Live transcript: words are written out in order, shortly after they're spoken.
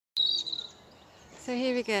So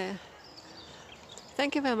here we go.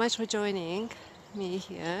 Thank you very much for joining me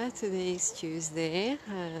here. Today is Tuesday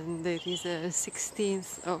and it is the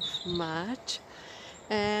 16th of March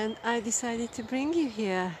and I decided to bring you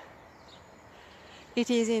here.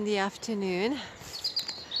 It is in the afternoon.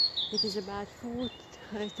 It is about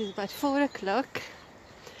 4 o'clock,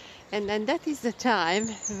 and then that is the time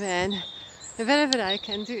when, wherever I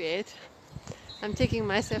can do it, I'm taking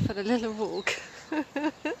myself for a little walk.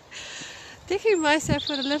 Taking myself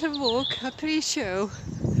for a little walk, a pre-show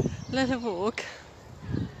little walk.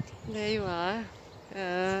 There you are,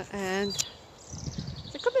 and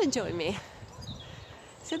so come and join me.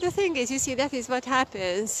 So the thing is, you see, that is what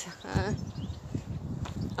happens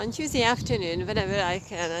on Tuesday afternoon. Whenever I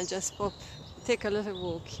can, I just take a little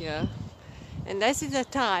walk here, and this is the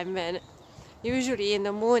time when usually in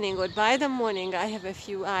the morning or by the morning I have a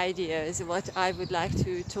few ideas what I would like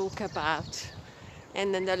to talk about,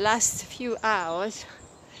 and then the last few hours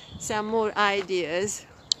some more ideas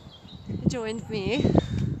joined me.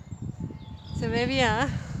 So there we are.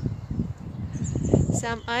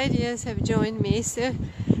 Some ideas have joined me, so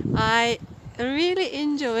I really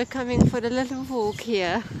enjoy coming for a little walk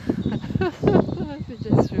here.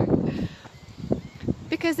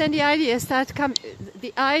 Because then the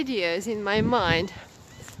ideas in my mind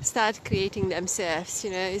start creating themselves.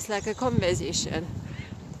 You know, it's like a conversation.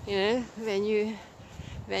 You know, when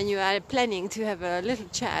you are planning to have a little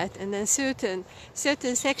chat, and then certain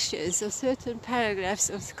sections or certain paragraphs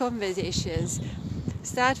of conversations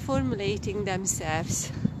start formulating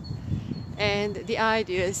themselves, and the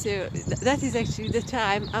ideas. So that is actually the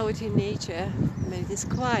time out in nature when it is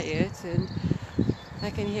quiet and I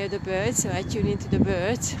can hear the birds, so I tune into the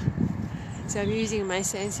birds. So I'm using my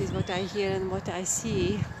senses, what I hear and what I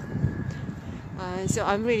see. So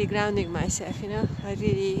I'm really grounding myself, you know. I'm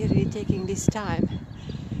really taking this time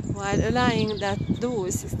while allowing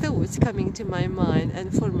those thoughts coming to my mind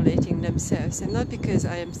and formulating themselves, and not because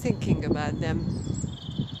I am thinking about them,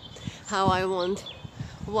 how I want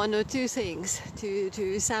one or two things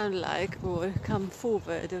to sound like or come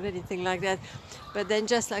forward or anything like that, but then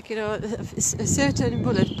just like, you know, certain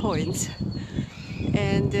bullet points.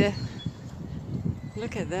 And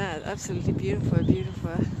look at that, absolutely beautiful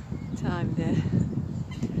time there.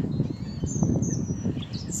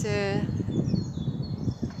 So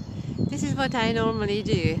this is what I normally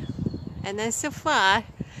do, and then so far,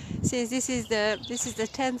 since this is the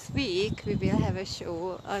 10th week, we will have a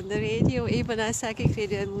show on the radio, even on Psychic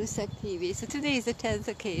Radio and Moonstruck TV. So today is the 10th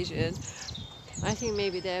occasion. I think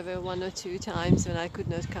maybe there were 1 or 2 times when I could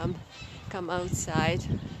not come outside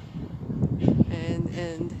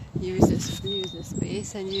and use the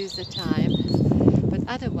space and use the time. But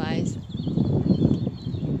otherwise,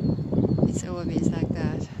 it's always like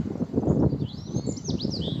that.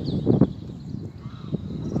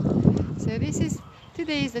 So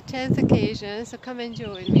today is the 10th occasion, so come and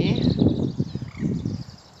join me.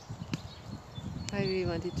 I really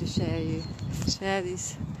wanted to share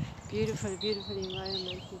this beautiful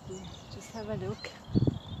environment with you. Just have a look.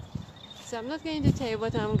 So I'm not going to tell you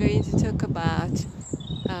what I'm going to talk about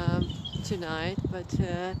tonight, but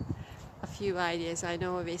a few ideas. I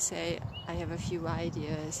know always say I have a few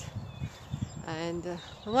ideas. And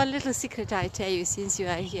one little secret I tell you, since you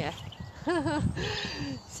are here.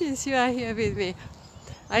 Since you are here with me,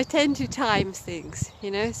 I tend to time things,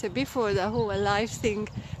 you know, so before the whole live thing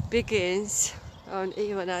begins on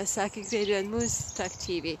even our Psychic Radio and Moonstruck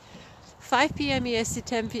TV, 5 p.m. EST,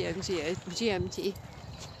 10 p.m. GMT,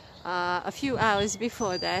 a few hours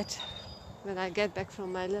before that, when I get back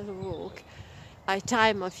from my little walk, I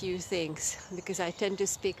time a few things, because I tend to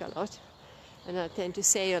speak a lot and I tend to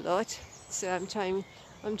say a lot. So I'm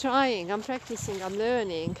practicing, I'm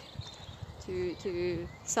learning to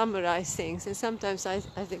summarize things, and sometimes I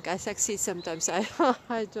think I succeed, sometimes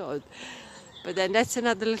I don't. But then that's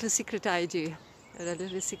another little secret I do, and a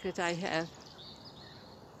little secret I have.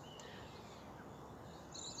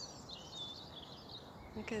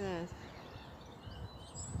 Look at that.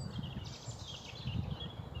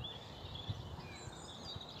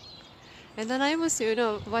 And then I also, you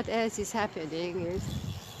know, what else is happening is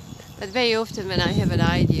that very often when I have an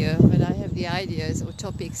idea, when I have the ideas or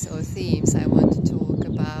topics or themes I want to talk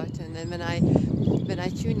about, and then when I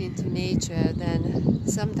tune into nature, then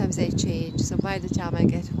sometimes they change. So by the time I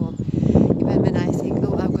get home, even when I think,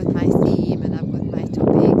 oh, I've got my theme and I've got my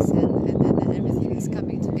topics, and then everything is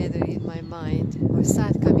coming together in my mind, or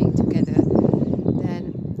start coming together,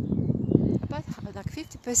 then about like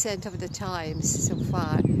 50% of the times so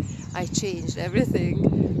far, I changed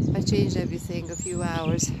everything. I changed everything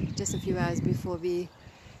just a few hours before we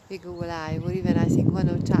go live, or even I think one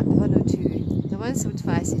or two. The ones so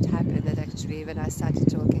twice it happened that actually when I started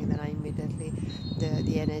talking, then I immediately,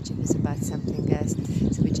 the energy was about something else.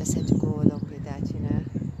 So we just had to go along with that, you know.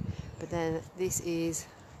 But then this is,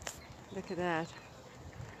 look at that.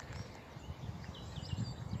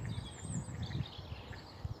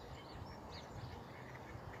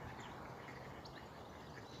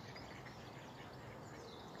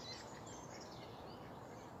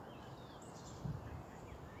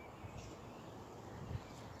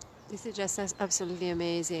 This is just absolutely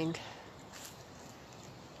amazing.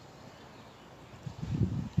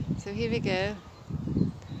 So here we go.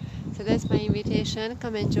 So that's my invitation.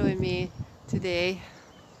 Come and join me today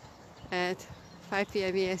at 5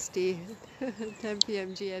 p.m. EST, 10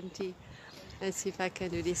 p.m. GMT. Let's see if I can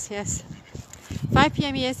do this. Yes. 5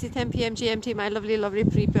 p.m. EST, 10 p.m. GMT, my lovely, lovely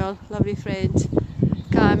people, lovely friends.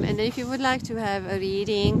 Come, and if you would like to have a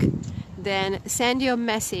reading, then send your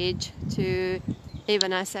message to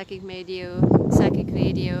Ivana Psychic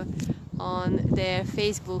Radio on their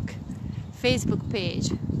Facebook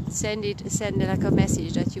page. Send like a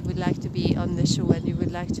message that you would like to be on the show and you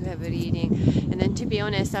would like to have a reading. And then, to be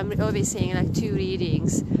honest, I'm always saying like 2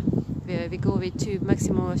 readings. We go with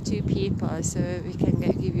maximum of 2 people, so we can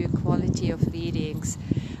give you quality of readings.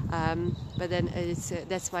 But then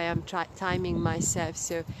that's why I'm timing myself,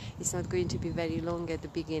 so it's not going to be very long at the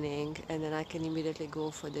beginning, and then I can immediately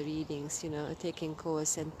go for the readings, you know, taking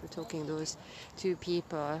calls and talking those 2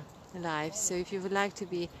 people live. So if you would like to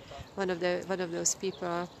be one of those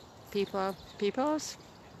peoples,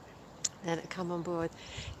 then come on board.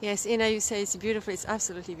 Yes, Ina, you say it's beautiful. It's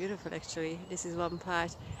absolutely beautiful, actually. This is one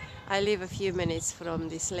part. I live a few minutes from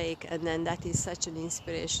this lake, and then that is such an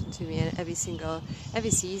inspiration to me, and every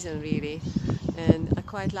season really. And I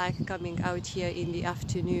quite like coming out here in the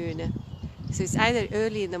afternoon. So it's either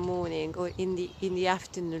early in the morning or in the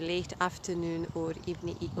afternoon, late afternoon, or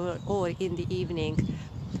evening, or in the evening,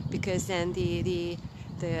 because then the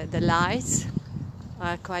lights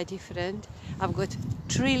are quite different. I've got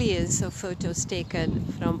trillions of photos taken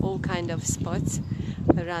from all kind of spots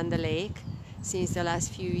around the lake since the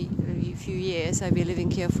last few years. I've been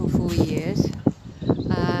living here for 4 years,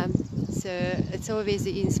 so it's always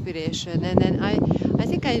the inspiration. And then I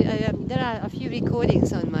think there are a few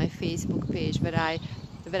recordings on my Facebook page where I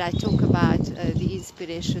talk about the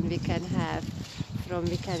inspiration we can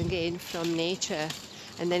gain from nature.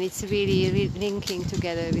 And then it's really linking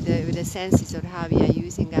together with the senses, or how we are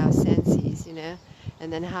using our senses, you know.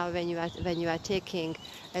 And then how when you are taking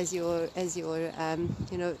as your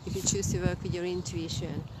you know, if you choose to work with your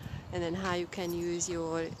intuition, and then how you can use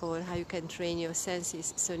or how you can train your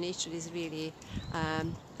senses. So nature is really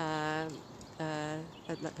a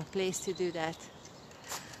place to do that.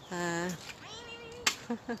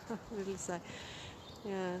 Little sigh.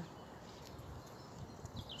 Yeah.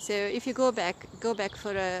 So if you go back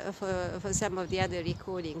for some of the other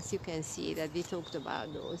recordings, you can see that we talked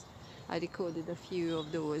about those. I recorded a few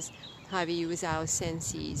of those, how we use our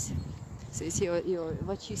senses. So it's your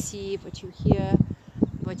what you see, what you hear,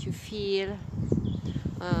 what you feel,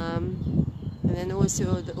 and then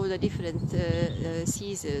also all the different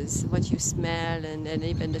seasons, what you smell, and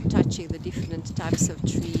even the touching the different types of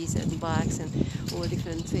trees and barks and all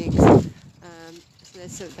different things. So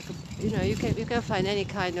that's like you know, you can find any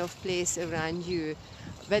kind of place around you,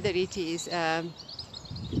 whether it is a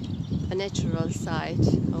natural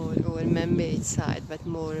site or a man-made site, but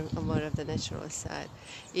more of the natural side.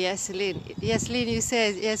 Yes, Lynn. Yes, Lynn, you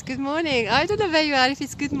said, yes, good morning. I don't know where you are, if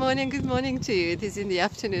it's good morning to you. It is in the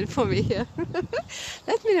afternoon for me here.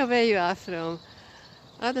 Let me know where you are from.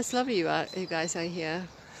 Oh, that's lovely you guys are here.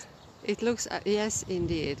 It looks, yes,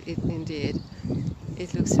 indeed,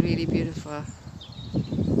 it looks really beautiful. So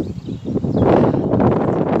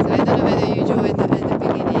I don't know whether you joined at the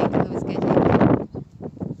beginning. I was getting,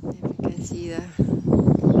 if you can see that.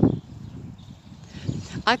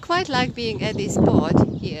 I quite like being at this spot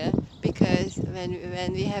here, because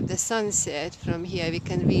when we have the sunset from here, we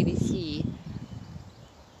can really see.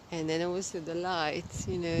 And then also the lights,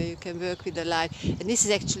 you know, you can work with the light. And this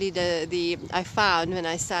is actually the I found when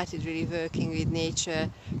I started really working with nature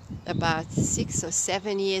about 6 or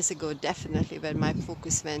 7 years ago, definitely, when my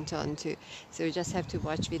focus went on to. So we just have to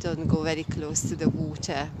watch we don't go very close to the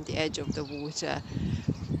water, the edge of the water,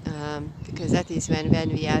 because that is when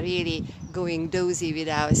we are really going dozy with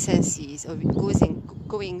our senses, or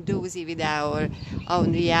going dozy with our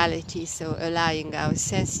own reality. So allowing our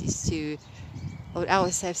senses to, or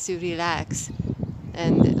ourselves to relax,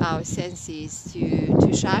 and our senses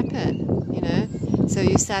to sharpen, you know. So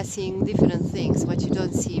you start seeing different things, what you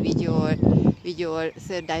don't see with your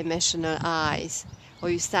third dimensional eyes, or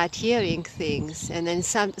you start hearing things, and then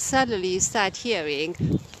suddenly you start hearing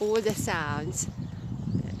all the sounds.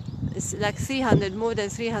 It's like more than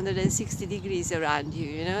 360 degrees around you,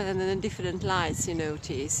 you know, and then different lights you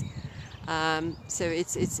notice. So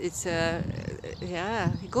it's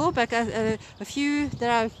yeah. Go back a few. There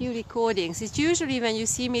are a few recordings. It's usually when you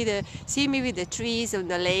see me with the trees on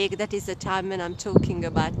the lake. That is the time when I'm talking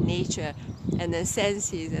about nature and the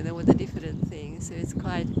senses and all the different things. So it's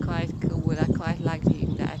quite cool. I quite like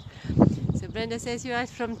doing that. So Brenda says you are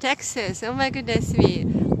from Texas. Oh my goodness me.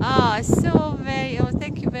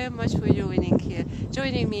 Thank you very much for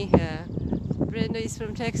joining me here. Brenda is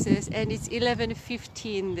from Texas, and it's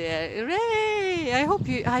 11:15 there. Hooray!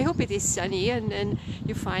 I hope it is sunny, and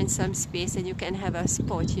you find some space and you can have a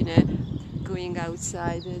spot, you know, going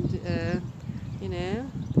outside, and you know,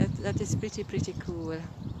 that is pretty cool.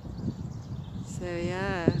 So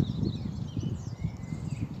yeah.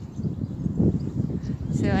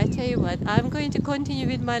 So I tell you what, I'm going to continue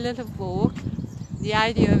with my little walk. The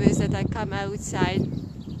idea is that I come outside.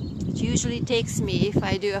 It usually takes me, if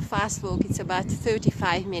I do a fast walk, it's about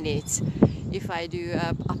 35 minutes. If I do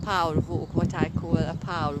a power walk, what I call a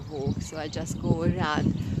power walk, so I just go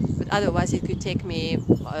around. But otherwise it could take me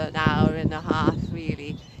an hour and a half,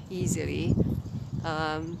 really easily.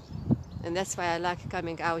 And that's why I like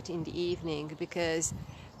coming out in the evening, because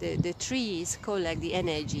the trees collect the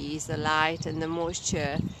energies, the light and the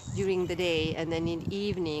moisture during the day, and then in the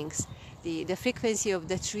evenings the frequency of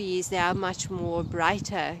the trees, they are much more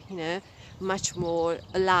brighter, you know, much more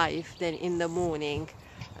alive than in the morning.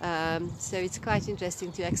 So it's quite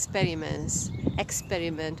interesting to experiment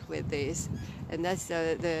with this, and that's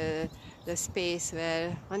the space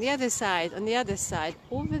where on the other side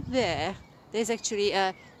over there, there's actually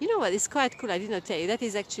you know what, it's quite cool. I did not tell you that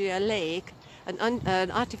is actually a lake,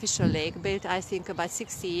 an artificial lake built, I think, about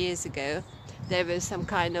 60 years ago. There was some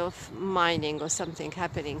kind of mining or something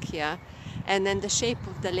happening here, and then the shape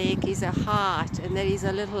of the lake is a heart, and there is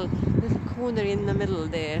a little corner in the middle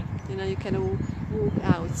there. You know, you can walk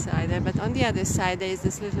outside there, but on the other side there is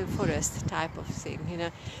this little forest type of thing, you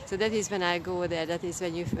know. So that is when I go there, that is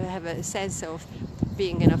when you have a sense of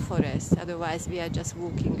being in a forest. Otherwise we are just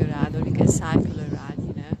walking around, or we can cycle around,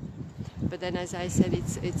 you know. But then, as I said,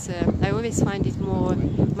 it's I always find it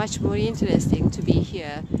much more interesting to be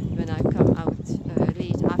here when I come out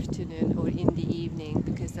late afternoon or in the evening,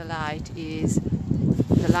 because the light is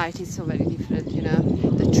so very different, you know.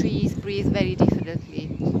 The trees breathe very differently,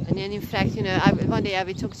 and then in fact, you know, one day I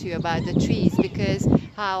will talk to you about the trees, because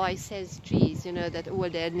how I sense trees, you know, that all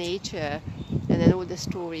their nature, and then all the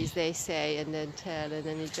stories they say and then tell, and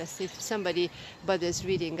then it just, if somebody bothers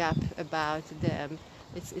reading up about them,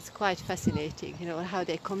 it's quite fascinating, you know, how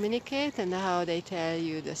they communicate and how they tell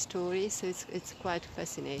you the stories. So it's quite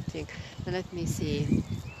fascinating. Now let me see.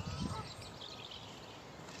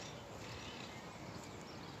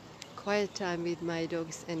 Quiet time with my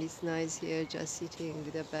dogs, and it's nice here, just sitting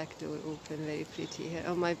with the back door open, very pretty here.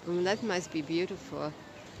 Oh my, that must be beautiful.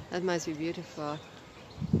 That must be beautiful.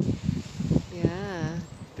 Yeah,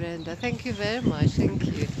 Brenda, thank you very much. Thank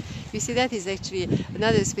you. You see, that is actually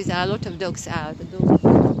another space. There are a lot of dogs out. Come on.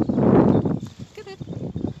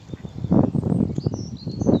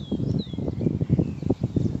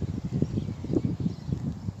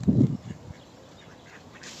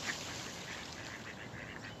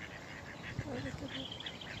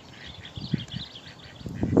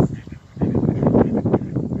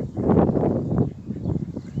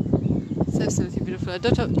 Absolutely beautiful. A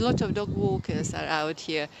lot of dog walkers are out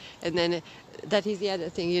here, and then that is the other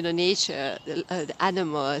thing, you know, nature, the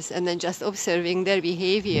animals, and then just observing their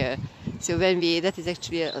behavior. So that is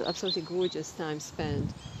actually an absolutely gorgeous time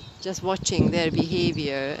spent, just watching their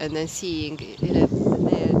behavior and then seeing, you know,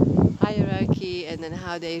 their hierarchy, and then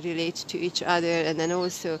how they relate to each other, and then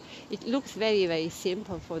also it looks very, very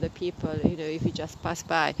simple for the people, you know, if you just pass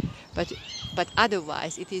by, but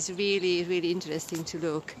otherwise it is really, really interesting to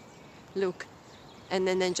look and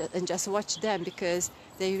then just watch them, because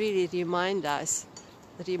they really remind us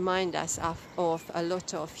of a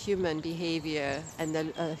lot of human behavior, and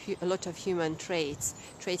a lot of human traits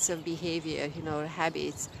of behavior, you know,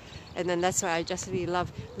 habits. And then that's why I just really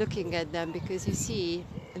love looking at them, because you see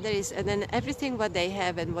and then everything what they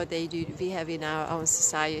have and what they do, we have in our own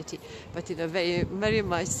society, but in a very, very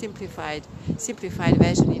much simplified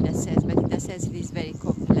version in that sense. But in that sense, it is very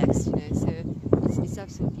complex, you know. So it's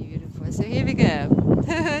absolutely beautiful. So here we go.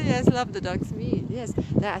 Yes, love the dogs. Me, yes.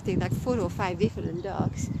 There are, I think, like 4 or 5 different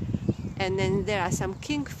dogs, and then there are some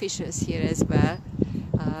kingfishers here as well,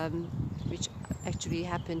 which actually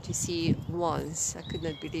happened to see once. I could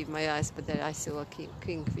not believe my eyes, but then I saw a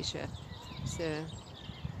kingfisher. So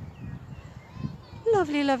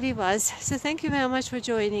Lovely, lovely buzz. So thank you very much for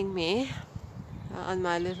joining me on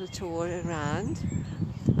my little tour around.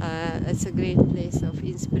 It's a great place of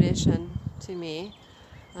inspiration to me.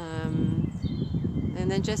 And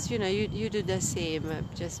then just, you do the same,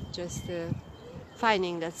 just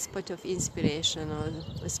finding that spot of inspiration or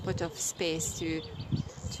a spot of space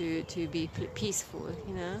to be peaceful,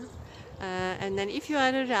 and then if you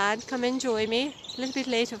are around, come and join me a little bit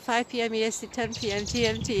later, 5 p.m. EST, 10 p.m.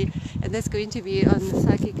 GMT, and that's going to be on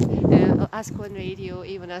Psychic Ask One Radio,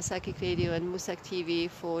 even on Psychic Radio and Moonstruck TV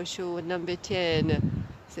for show number 10.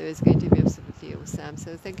 So it's going to be absolutely awesome.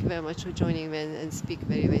 So thank you very much for joining me, and speak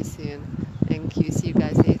very, very soon. Thank you. See you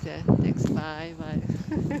guys later. Thanks. Bye.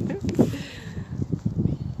 Bye.